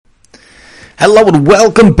Hello and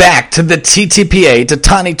welcome back to the TTPA, to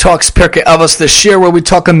Tani Talks Pirkei Avos, the shir where we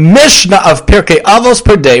talk a Mishnah of Pirkei Avos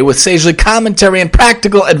per day with sagely commentary and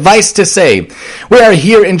practical advice to say. We are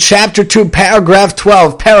here in chapter 2, paragraph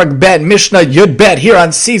 12, Parak Bet, Mishnah Yud Bet, here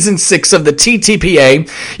on season 6 of the TTPA,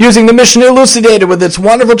 using the Mishnah Elucidated with its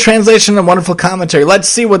wonderful translation and wonderful commentary. Let's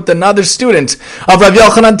see what another student of Rabbi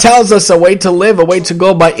Yochanan tells us, a way to live, a way to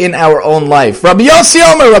go by in our own life. Rabbi Yossi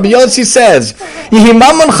Omer, Rabbi Yossi says, Yihi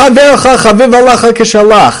mamon chavercha chaviv alacha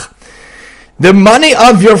kishalach. The money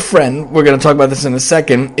of your friend, we're going to talk about this in a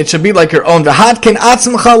second, it should be like your own. V'hatkin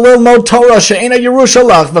atzmcha lilmod Torah she'ena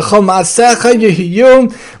yerushalach v'chol ma'asecha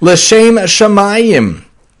yehiyu l'shem shamayim.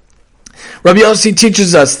 Rabbi Yossi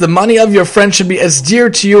teaches us the money of your friend should be as dear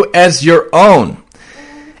to you as your own.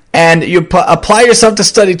 And you apply yourself to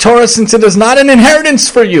study Torah since it is not an inheritance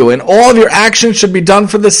for you, and all of your actions should be done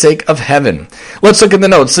for the sake of heaven. Let's look at the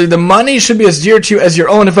notes. So the money should be as dear to you as your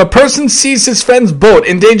own. If a person sees his friend's boat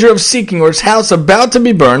in danger of sinking or his house about to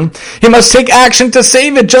be burned, he must take action to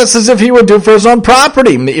save it just as if he would do for his own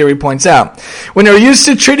property, Meiri points out. When you're used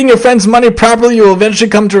to treating your friend's money properly, you will eventually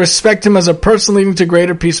come to respect him as a person, leading to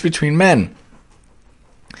greater peace between men.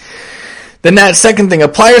 Then that second thing,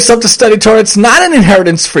 apply yourself to study Torah. It's not an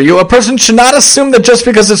inheritance for you. A person should not assume that just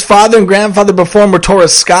because his father and grandfather before him were Torah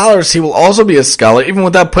scholars, he will also be a scholar, even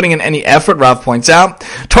without putting in any effort, Rav points out.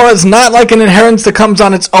 Torah is not like an inheritance that comes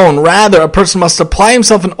on its own. Rather, a person must apply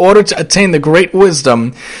himself in order to attain the great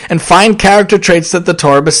wisdom and fine character traits that the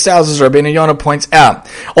Torah bestows, as Rabbeinu Yonah points out.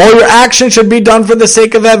 All your actions should be done for the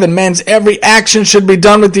sake of heaven. Man's every action should be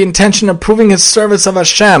done with the intention of proving his service of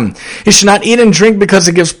Hashem. He should not eat and drink because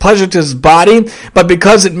it gives pleasure to his body, but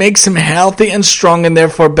because it makes him healthy and strong and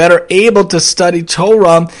therefore better able to study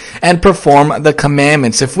Torah and perform the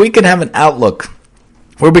commandments. If we could have an outlook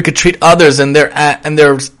where we could treat others and their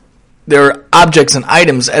objects and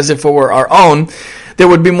items as if it were our own, there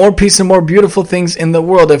would be more peace and more beautiful things in the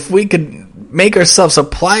world. If we could make ourselves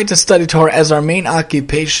apply to study Torah as our main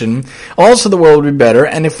occupation, also the world would be better.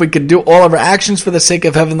 And if we could do all of our actions for the sake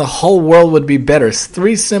of heaven, the whole world would be better. It's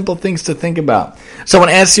 3 simple things to think about. Someone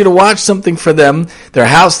asks you to watch something for them, their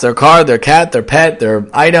house, their car, their cat, their pet, their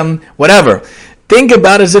item, whatever. Think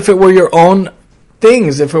about it as if it were your own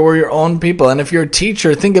things, if it were your own people. And if you're a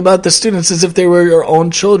teacher, think about the students as if they were your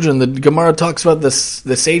own children. The Gemara talks about this,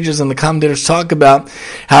 the sages and the commentators talk about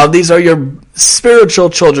how these are your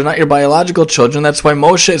spiritual children, not your biological children. That's why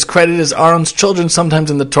Moshe is credited as Aaron's children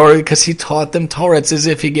sometimes in the Torah, because he taught them Torah. It's as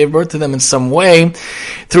if he gave birth to them in some way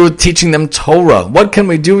through teaching them Torah. What can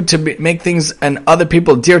we do to make things and other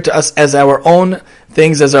people dear to us as our own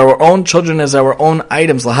things, as our own children, as our own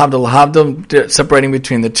items? Lahavdil, separating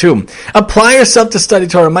between the two. Apply yourself to study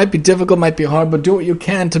Torah. It might be difficult, might be hard, but do what you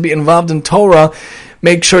can to be involved in Torah.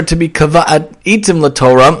 Make sure to be kava'at itim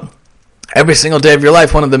LaTorah every single day of your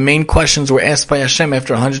life. One of the main questions we're asked by Hashem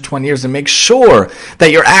after 120 years, and make sure that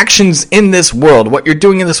your actions in this world, what you're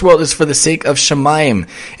doing in this world, is for the sake of Shemayim,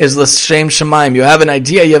 is l'shem Shemayim. You have an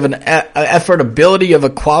idea, you have an effort, ability, you have a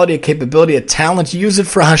quality, a capability, a talent. Use it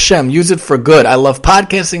for Hashem. Use it for good. I love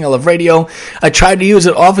podcasting. I love radio. I try to use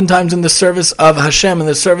it oftentimes in the service of Hashem, in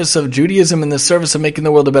the service of Judaism, in the service of making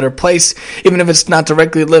the world a better place. Even if it's not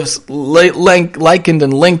directly likened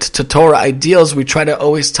and linked to Torah ideals, we try to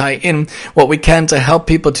always tie in what we can to help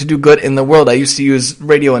people to do good in the world. I used to use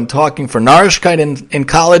radio and talking for Narishkeit in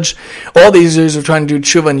college. All these years of trying to do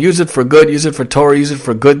tshuva and use it for good, use it for Torah, use it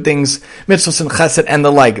for good things, mitzvahs and chesed and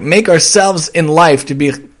the like. Make ourselves in life to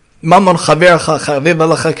be mamon chavercha chaviv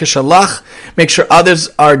alacha kishalach. Make sure others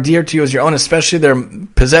are dear to you as your own, especially their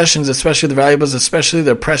possessions, especially the valuables, especially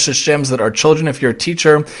their precious gems that are children. If you're a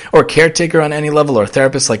teacher or caretaker on any level, or a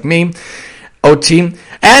therapist like me, OT,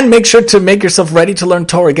 and make sure to make yourself ready to learn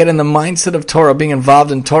Torah. Get in the mindset of Torah, being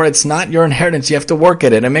involved in Torah. It's not your inheritance. You have to work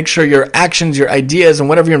at it, and make sure your actions, your ideas, and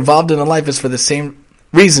whatever you're involved in life is for the same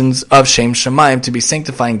reasons of Shem Shemayim, to be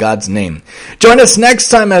sanctifying God's name. Join us next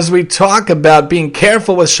time as we talk about being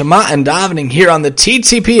careful with Shema and davening here on the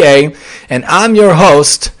TTPA, and I'm your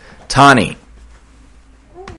host, Tani.